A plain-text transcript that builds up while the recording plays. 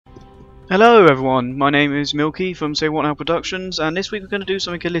Hello everyone, my name is Milky from Say What Now Productions, and this week we're going to do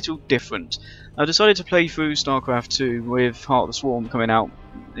something a little different. I decided to play through Starcraft 2 with Heart of the Swarm coming out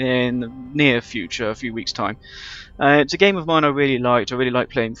in the near future, a few weeks' time. It's a game of mine I really like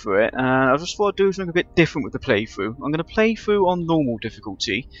playing through it, and I just thought I'd do something a bit different with the playthrough. I'm going to play through on normal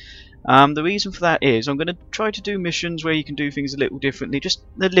difficulty. The reason for that is I'm going to try to do missions where you can do things a little differently, just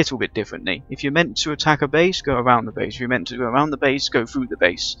a little bit differently. If you're meant to attack a base, go around the base. If you're meant to go around the base, go through the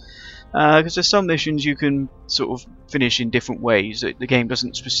base. Because there's some missions you can sort of finish in different ways that the game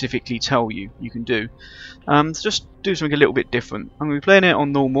doesn't specifically tell you can do. So just do something a little bit different. I'm going to be playing it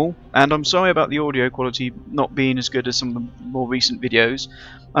on normal, and I'm sorry about the audio quality not being as good as some of the more recent videos.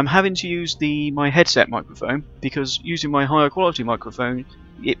 I'm having to use my headset microphone, because using my higher quality microphone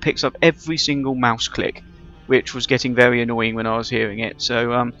it picks up every single mouse click, which was getting very annoying when I was hearing it.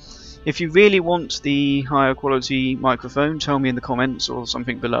 So if you really want the higher quality microphone, tell me in the comments or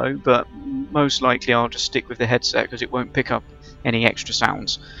something below, but most likely I'll just stick with the headset because it won't pick up any extra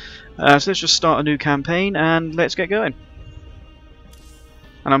sounds. So let's just start a new campaign and let's get going.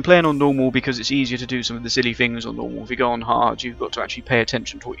 And I'm playing on normal because it's easier to do some of the silly things on normal. If you go on hard, you've got to actually pay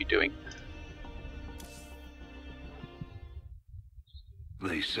attention to what you're doing.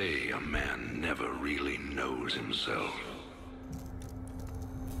 They say a man never really knows himself.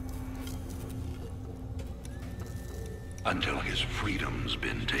 Until his freedom's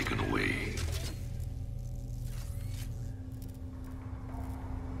been taken away.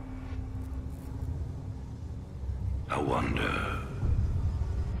 I wonder,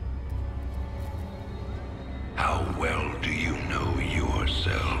 how well do you know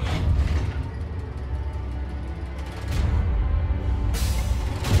yourself?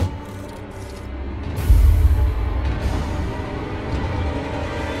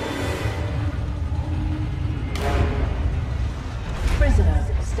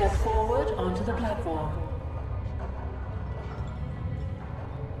 Prisoners, step forward onto the platform.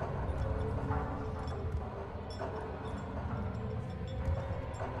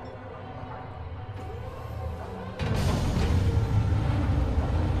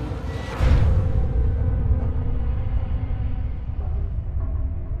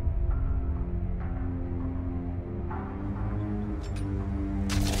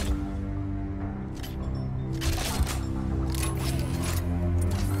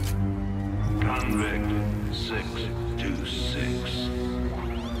 Convict 626.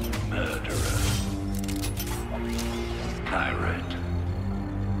 Murderer. Pirate.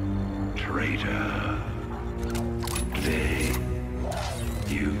 Traitor. Today,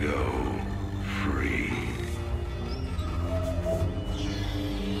 you go free.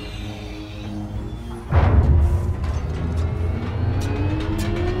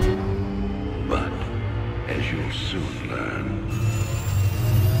 But, as you'll soon learn,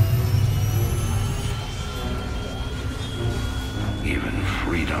 even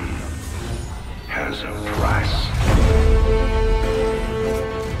freedom has a price.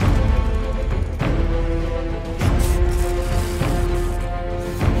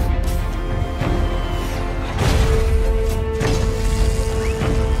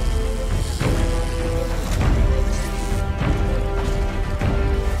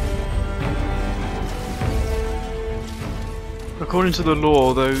 According to the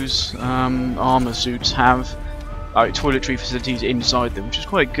law, those armor suits have toiletry facilities inside them, which is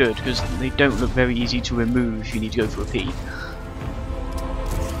quite good because they don't look very easy to remove if you need to go for a pee.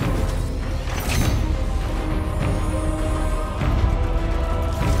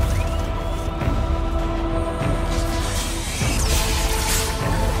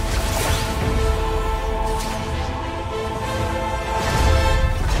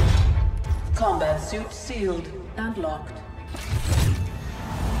 Combat suit sealed and locked.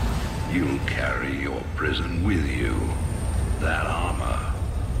 You'll carry your prison with you. That armor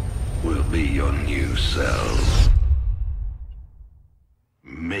will be your new cell.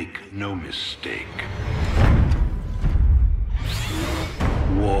 Make no mistake.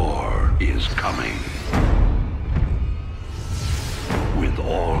 War is coming. With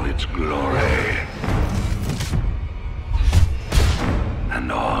all its glory. And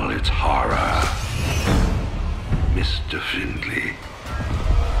all its horror. Mr. Findlay.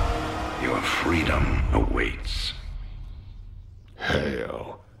 Your freedom awaits.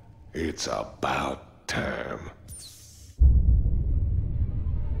 Hell, it's about time.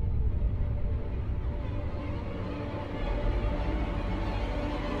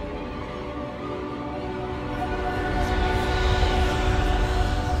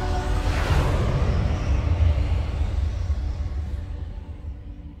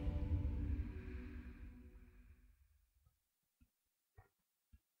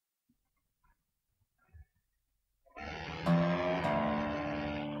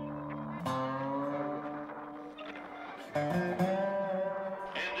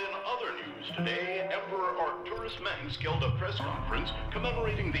 Mengsk held a press conference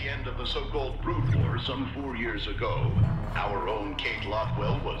commemorating the end of the so-called Brood War some 4 years ago. Our own Kate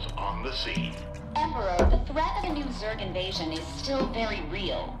Lothwell was on the scene. Emperor, the threat of a new Zerg invasion is still very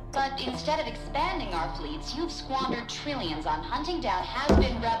real. But instead of expanding our fleets, you've squandered trillions on hunting down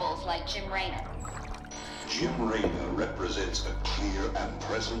has-been rebels like Jim Raynor. Jim Raynor represents a clear and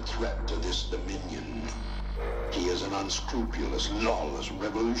present threat to this Dominion. He is an unscrupulous, lawless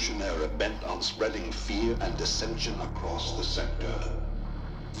revolutionary bent on spreading fear and dissension across the sector.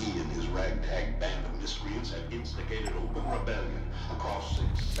 He and his ragtag band of miscreants have instigated open rebellion across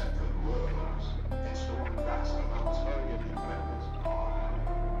 6 separate worlds and stolen vast amounts of Target weapons.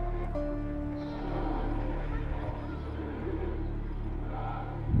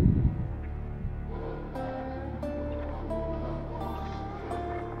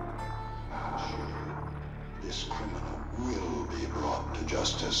 This criminal will be brought to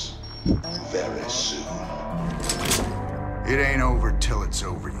justice very soon. It ain't over till it's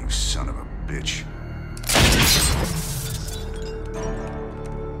over, you son of a bitch.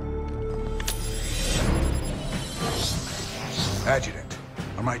 Adjutant,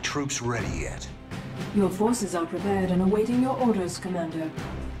 are my troops ready yet? Your forces are prepared and awaiting your orders, Commander.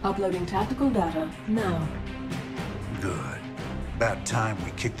 Uploading tactical data now. Good. About time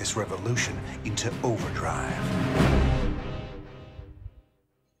we kick this revolution into overdrive.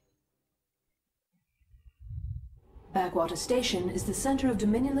 Backwater Station is the center of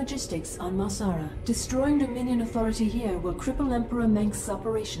Dominion logistics on Marsara. Destroying Dominion authority here will cripple Emperor Mengsk's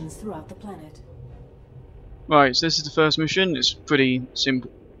operations throughout the planet. Right, so this is the first mission. It's pretty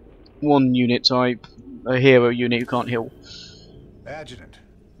simple. One unit type, a hero unit who can't heal. Adjutant,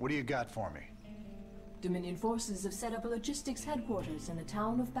 what do you got for me? Dominion forces have set up a logistics headquarters in the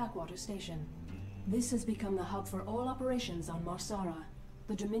town of Backwater Station. This has become the hub for all operations on Marsara.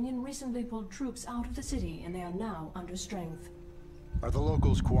 The Dominion recently pulled troops out of the city and they are now under strength. Are the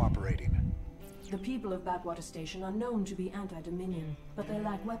locals cooperating? The people of Backwater Station are known to be anti-Dominion, but they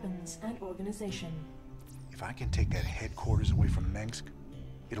lack weapons and organization. If I can take that headquarters away from Mengsk,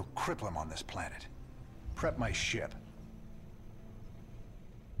 it'll cripple him on this planet. Prep my ship.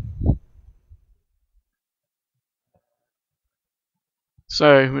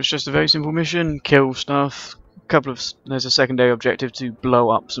 So it's just a very simple mission: kill stuff. There's a secondary objective to blow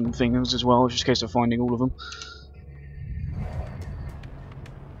up some things as well, just in case of finding all of them.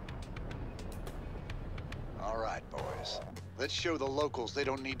 All right, boys. Let's show the locals they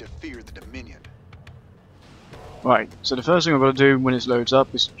don't need to fear the Dominion. Right, so the first thing I've got to do when it loads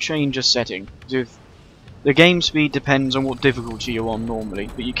up is change a setting. The game speed depends on what difficulty you're on normally,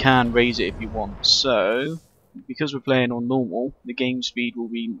 but you can raise it if you want. So, because we're playing on normal, the game speed will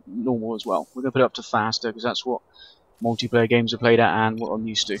be normal as well. We're going to put it up to faster, because that's what multiplayer games are played at and what I'm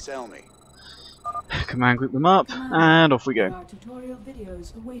used to. Sell me. Command group them up, and off we There go. are tutorial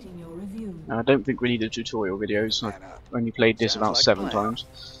videos awaiting your review. I don't think we need the tutorial videos. I've only played this about 7 times.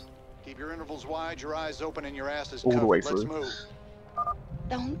 Keep your intervals wide, your eyes open, and your asses All the covered. way Let's through. move.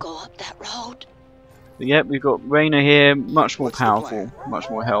 Don't go up that road. But yep, we've got Raynor here, much more powerful, much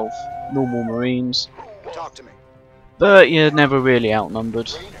more health, normal Marines. Talk to me. But you're never really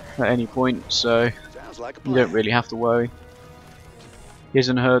outnumbered at any point, so Sounds like a you plan. don't really have to worry. His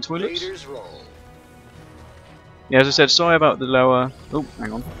and her toilets. Raiders roll. Yeah, as I said, sorry about the lower... Oh,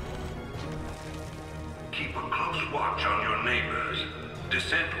 hang on. Keep a close watch on your neighbors.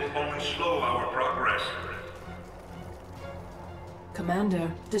 Dissent will only slow our progress.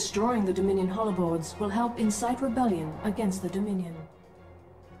 Commander, destroying the Dominion holoboards will help incite rebellion against the Dominion.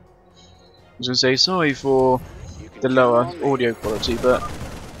 I was going to say sorry for the lower audio quality, but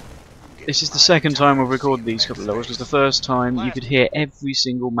this is the second time I've recorded these couple of levels, because the first time you could hear every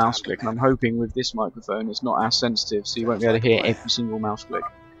single mouse click, and I'm hoping with this microphone it's not as sensitive, so you won't be able to hear every single mouse click.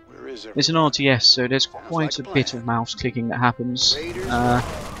 Where is It's an RTS, so there's quite a bit of mouse clicking that happens.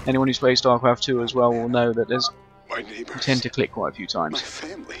 Anyone who's played Starcraft 2 as well will know that my you neighbors? tend to click quite a few My times.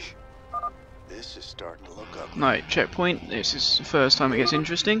 family. This is starting to look up. Right, checkpoint. This is the first time it gets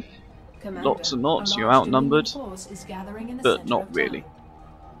interesting. Commander, Lots and lots, a you're large outnumbered, Dominion force is gathering in the but center not of really. town.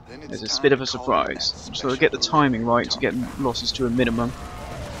 Then it's There's a time bit of to a call in surprise. that So special get the timing right to talk. get losses to a minimum.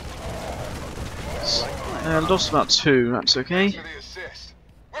 Lost about 2, that's okay. For the assist.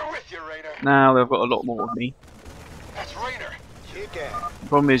 We're with you, Raynor. Now they've got a lot more of me. That's Raynor. Kick ass. The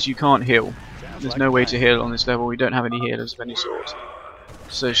problem is you can't heal. Sounds There's like no a way plan. to heal on this level, we don't have any healers of any sort.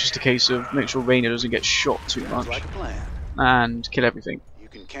 So it's just a case of make sure Raynor doesn't get shot too Sounds much like a plan. and kill everything. You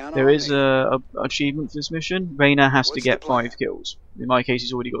can count There on is me. a achievement for this mission. Raynor has to What's get the plan? 5 kills. In my case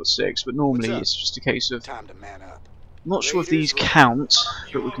he's already got 6, but normally What's up? it's just a case of... Time to man up. I'm not sure if Raiders these roll. count,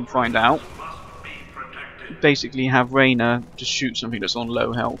 but we can find out. basically have Raynor just shoot something that's on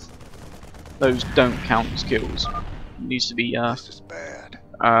low health. Those don't count as kills. It needs to be This is bad.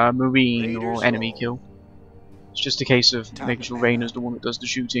 Marine Raiders or enemy roll. kill. It's just a case of Time making to sure man Raynor's up. the one that does the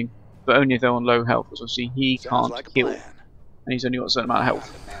shooting, but only if they're on low health, because obviously he Sounds can't like a kill, plan. and he's only got a certain amount of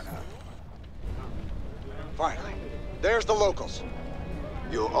Time health. to man up. Finally, there's the locals.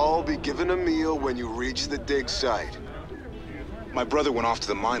 You'll all be given a meal when you reach the dig site. My brother went off to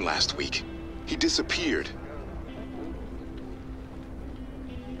the mine last week. He disappeared.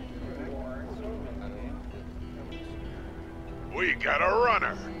 We got a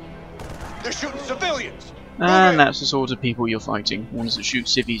runner. They're shooting civilians! And that's the sort of people you're fighting, ones that shoot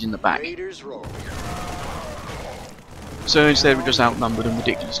civvies in the back. Raiders roll. So instead we just outnumber them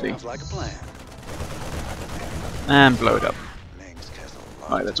ridiculously, Sounds like a plan. and blow it up. Mengsk has a lot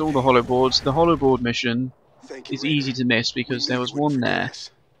Right, to that's all the pay. hollow boards. The hollow board mission Thank you, is Raider. easy to miss We because knew there you was wouldn't one forget there,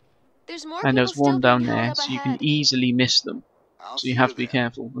 us. There's more and there's people one still down being held there, up so you can ahead. easily miss them. I'll So you see have to be there.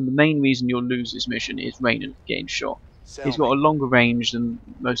 careful. And the main reason you'll lose this mission is Raynor getting shot. Sell He's got me. a longer range than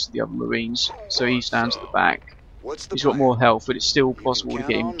most of the other Marines, so he stands at the back. What's the He's got plan? more health, but it's still can possible to count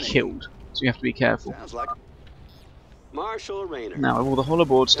get him on me. killed. So you have to be careful. Sounds like Marshal Raynor. Now, with all the hollow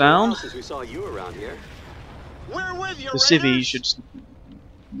boards Been a while down, since we saw you around here. We're with you, the civvies should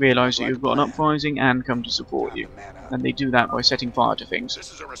realise that Sounds like you've a got an plan. uprising and come to support time you. to man up. And they do that by setting fire to things,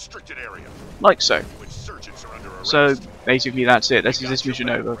 This is a restricted area. like so. Insurgents are under arrest. So basically that's it. This is this mission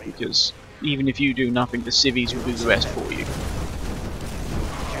over, because even if you do nothing, the civvies will do the rest for you.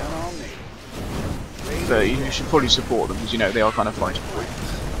 Count on me. So you should probably support them, because you know they are kind of fighting for you.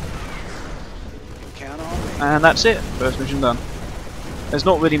 Count on me. And that's it. First mission done. There's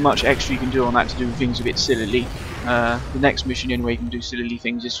not really much extra you can do on that to do things a bit sillily. The next mission, the only way you can do sillily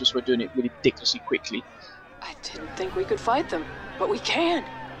things is just by doing it ridiculously quickly. I didn't think we could fight them, but we can.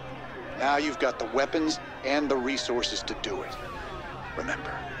 Now you've got the weapons and the resources to do it.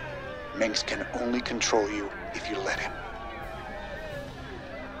 Remember, Mengsk can only control you if you let him.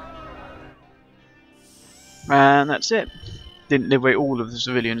 And that's it. Didn't liberate all of the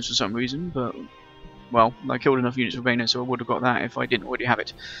civilians for some reason, but well, I killed enough units of Raynor, so I would have got that if I didn't already have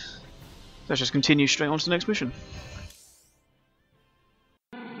it. Let's just continue straight on to the next mission.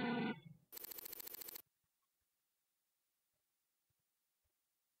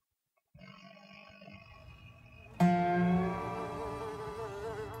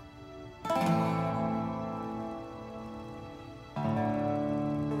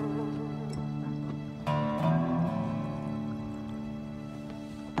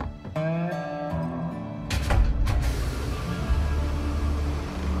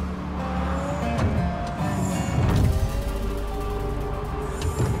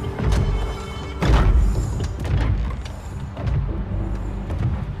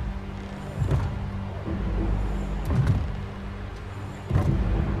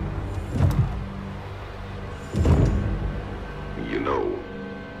 You know,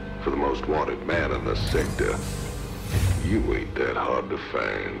 for the most wanted man in the sector, you ain't that hard to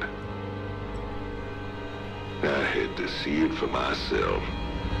find. I had to see it for myself.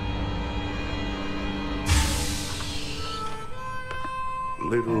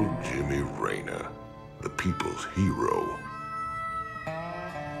 Little Jimmy Raynor, the people's hero.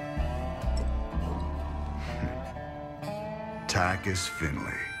 Tychus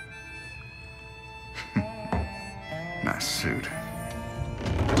Finley. Nice suit.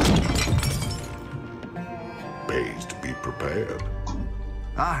 Pays to be prepared.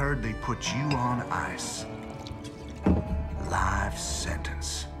 I heard they put you on ice. Life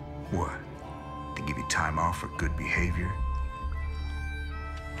sentence. What? To give you time off for good behavior?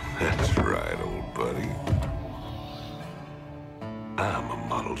 That's right, old buddy. I'm a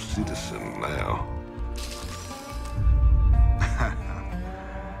model citizen now.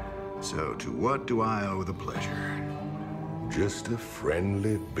 So to what do I owe the pleasure? Just a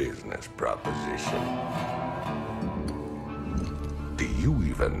friendly business proposition. Do you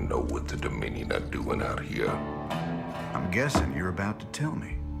even know what the Dominion are doing out here? I'm guessing you're about to tell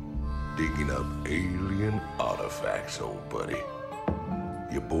me. Digging up alien artifacts, old buddy.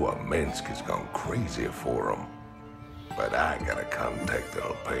 Your boy Mengsk has gone crazy for them. But I got a contact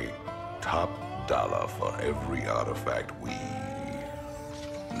that'll pay top dollar for every artifact we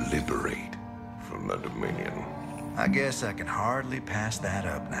liberate from the Dominion. I guess I can hardly pass that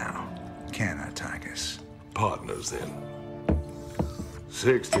up now. Can I, Tychus? Partners then.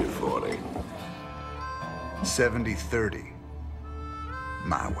 60-40. 70-30.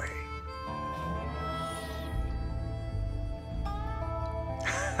 My way.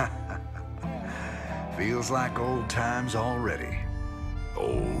 Feels like old times already.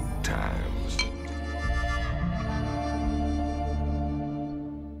 Old times.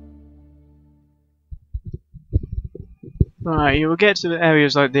 Right, you will get to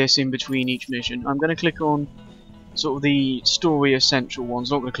areas like this in between each mission. I'm going to click on sort of the story essential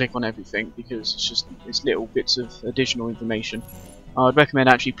ones. I'm not going to click on everything because it's little bits of additional information. I'd recommend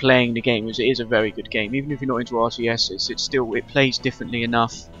actually playing the game, as it is a very good game. Even if you're not into RTSs, it plays differently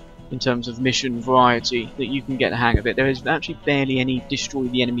enough in terms of mission variety that you can get the hang of it. There is actually barely any destroy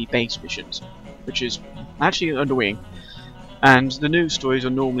the enemy base missions, which is actually annoying. And the news stories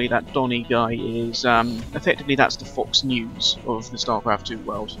are normally that Donnie guy is effectively that's the Fox News of the Starcraft 2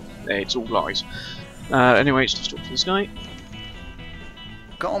 world. It's all lies. Anyway, let's just talk to this guy.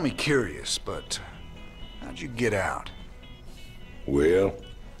 Call me curious, but how'd you get out? Well,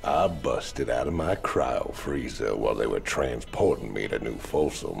 I busted out of my cryo freezer while they were transporting me to New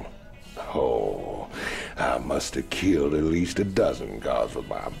Folsom. Oh, I must have killed at least a dozen guards with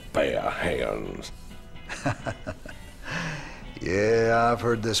my bare hands. Yeah, I've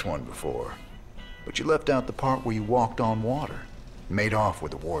heard this one before. But you left out the part where you walked on water. Made off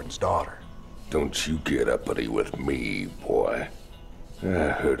with the warden's daughter. Don't you get uppity with me, boy. I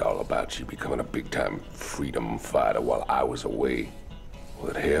heard all about you becoming a big-time freedom fighter while I was away.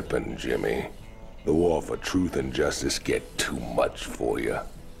 What happened, Jimmy? The war for truth and justice get too much for you.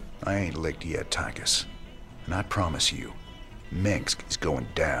 I ain't licked yet, Tychus. And I promise you, Minsk is going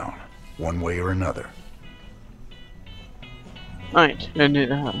down, one way or another. Right, and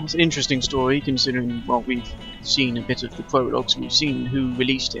it's an interesting story considering, well, we've seen a bit of the prologues, we've seen who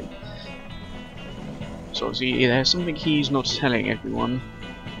released him. So obviously there's something he's not telling everyone.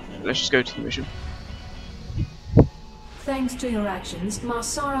 Let's just go to the mission. Thanks to your actions,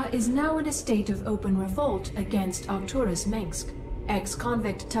 Marsara is now in a state of open revolt against Arcturus Minsk.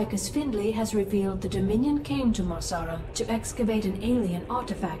 Ex-convict Tychus Findlay has revealed the Dominion came to Marsara to excavate an alien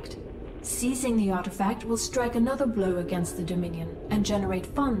artifact. Seizing the artifact will strike another blow against the Dominion and generate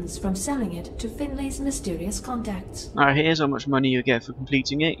funds from selling it to Findlay's mysterious contacts. Alright, here's how much money you get for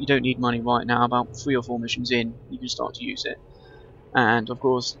completing it. You don't need money right now, about 3 or 4 missions in, you can start to use it. And of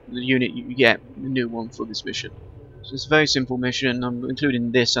course, the unit you get, the new one for this mission. So it's a very simple mission. I'm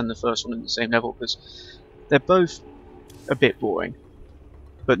including this and the first one in the same level because they're both a bit boring,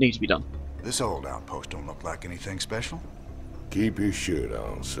 but need to be done. This old outpost don't look like anything special. Keep your shirt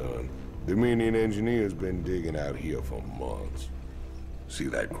on, son. Dominion engineers been digging out here for months. See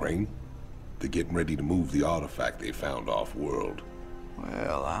that crane? They're getting ready to move the artifact they found off-world.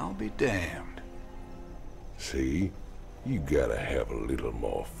 Well, I'll be damned. See? You gotta have a little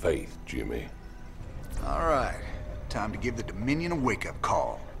more faith, Jimmy. All right. Time to give the Dominion a wake-up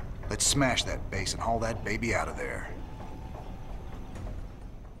call. Let's smash that base and haul that baby out of there.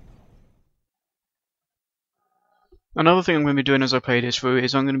 Another thing I'm going to be doing as I play this through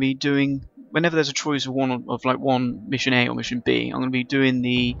is I'm going to be doing, whenever there's a choice of one mission A or mission B, I'm going to be doing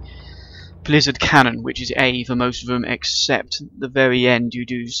the Blizzard Cannon, which is A for most of them, except the very end you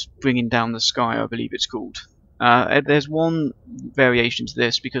do Bringing Down the Sky, I believe it's called. There's one variation to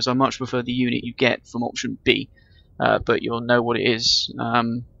this because I much prefer the unit you get from option B, but you'll know what it is.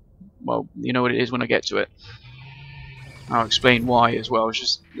 Well, you know what it is when I get to it. I'll explain why as well.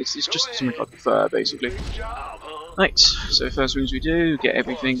 It's just something I prefer, basically. Right, so first things we do, get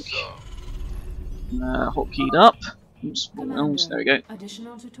everything hotkeyed up. Oops, Commander, there we go.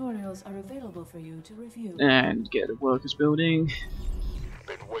 Additional tutorials are available for you to review. And get the workers building.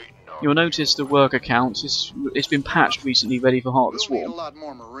 You'll notice the worker count, it's been patched recently, ready for Heart of the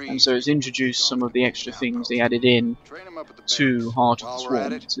Swarm. And so it's introduced some of the extra things they added in to Heart of the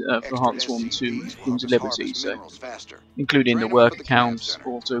Swarm, for Heart of the Swarm to Queens of Liberty, so including the worker count,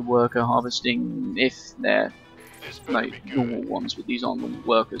 auto worker harvesting, if they're like normal ones, but these aren't normal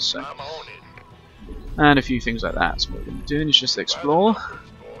workers, so. And a few things like that. So what we're going to be doing is just explore,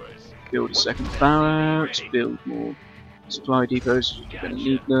 build a second barracks, build more supply depots, we're going to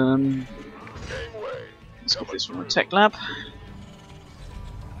need them. Let's get this from a tech lab.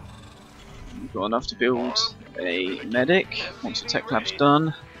 We've got enough to build a medic once the tech lab's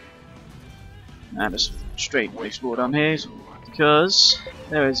done. And a straight explore down here because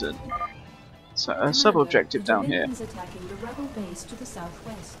there is a sub-objective down here. Attacking the rebel base to the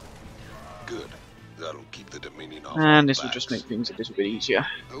southwest. Good. That'll keep the Dominion off. And this will just make things a little bit easier.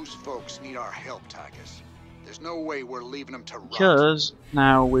 Those folks need our help, Tychus. There's no way we're leaving them to rot. Because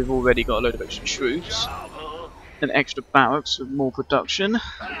now we've already got a load of extra troops, and extra barracks with more production.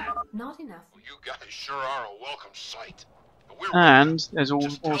 Not enough. You guys sure are a welcome sight. And there's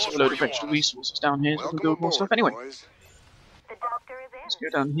also a load of extra resources down here so we can build more stuff anyway. Let's go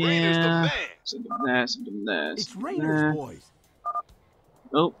down here, send them there, send them there, send them there.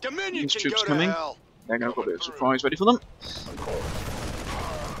 Oh, these troops coming. They're going to have a bit of a surprise ready for them.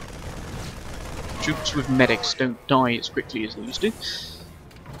 troops with medics don't die as quickly as they used to.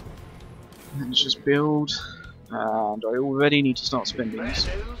 Let's just build, and I already need to start spending these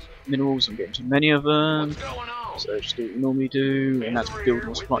minerals. I'm getting too many of them, so just do what we normally do, and that's build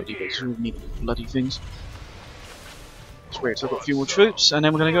more supply depots. We really need bloody things. Just wait till I've got a few more troops, and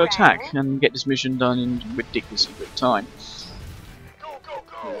then we're going to go attack and get this mission done in ridiculously quick time.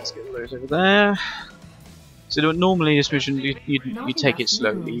 Let's get all those over there. So normally this mission you take it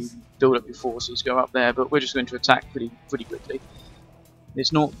slowly, build up your forces, go up there, but we're just going to attack pretty quickly.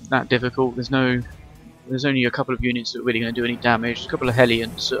 It's not that difficult. There's only a couple of units that are really going to do any damage. A couple of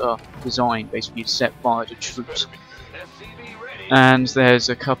Hellions that are designed basically to set fire to troops, and there's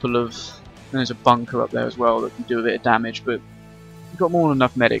a bunker up there as well that can do a bit of damage. But you've got more than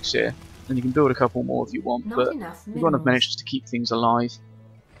enough medics here, and you can build a couple more if you want. But you've got enough medics just to keep things alive.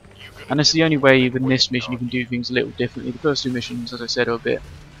 And that's the only way in this mission you can do things a little differently. The first two missions, as I said, are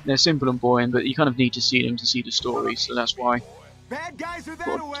they're simple and boring, but you kind of need to see them to see the story. So that's why.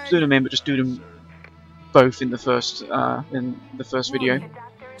 Do them in, but just do them both in the first video.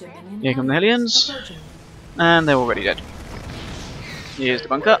 Here come the Hellions, and they're already dead. Here's the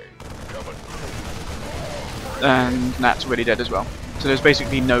bunker, and that's already dead as well. So there's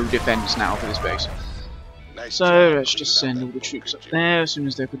basically no defense now for this base. So let's just send all the troops up there as soon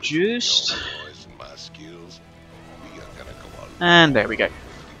as they're produced, and there we go.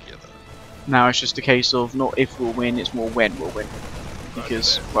 Now it's just a case of not if we'll win, it's more when we'll win.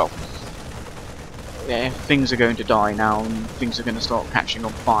 Because, well, yeah, things are going to die now, and things are going to start catching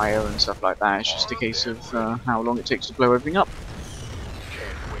on fire and stuff like that. It's just a case of how long it takes to blow everything up.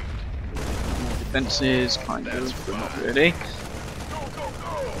 More defences, kind of, but not really.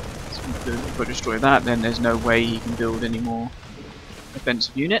 So if I destroy that, then there's no way he can build any more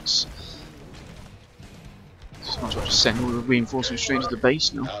offensive units. So might as well just send all the reinforcements straight to the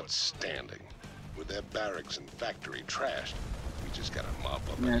base now. Outstanding. With their barracks and factory trashed, we just gotta mop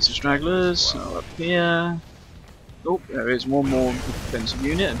up. There's the stragglers up here. Oh, there is one more defensive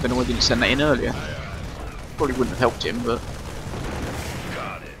unit. I don't know why I didn't send that in earlier. Probably wouldn't have helped him, but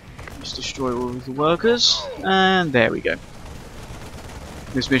just destroy all of the workers, and there we go.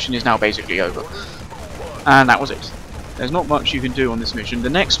 This mission is now basically over, and that was it. There's not much you can do on this mission. The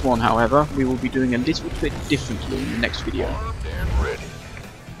next one, however, we will be doing a little bit differently in the next video.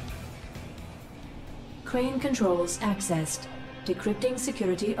 Crane controls accessed. Decrypting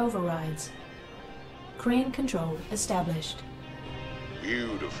security overrides. Crane control established.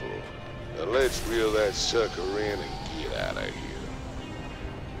 Beautiful. Now let's reel that sucker in and get out of here.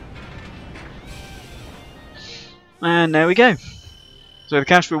 And there we go. So the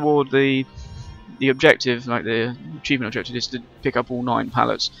cash reward, the objective, like the achievement objective, is to pick up all 9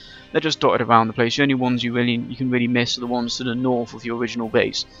 pallets. They're just dotted around the place. The only ones you can really miss are the ones to the north of your original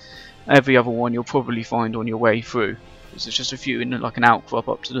base. Every other one you'll probably find on your way through. There's just a few in like an outcrop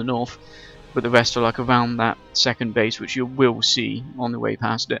up to the north, but the rest are like around that second base, which you will see on the way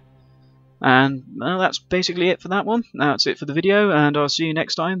past it. And well, that's basically it for that one. That's it for the video, and I'll see you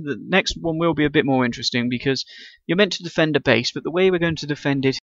next time. The next one will be a bit more interesting because you're meant to defend a base, but the way we're going to defend it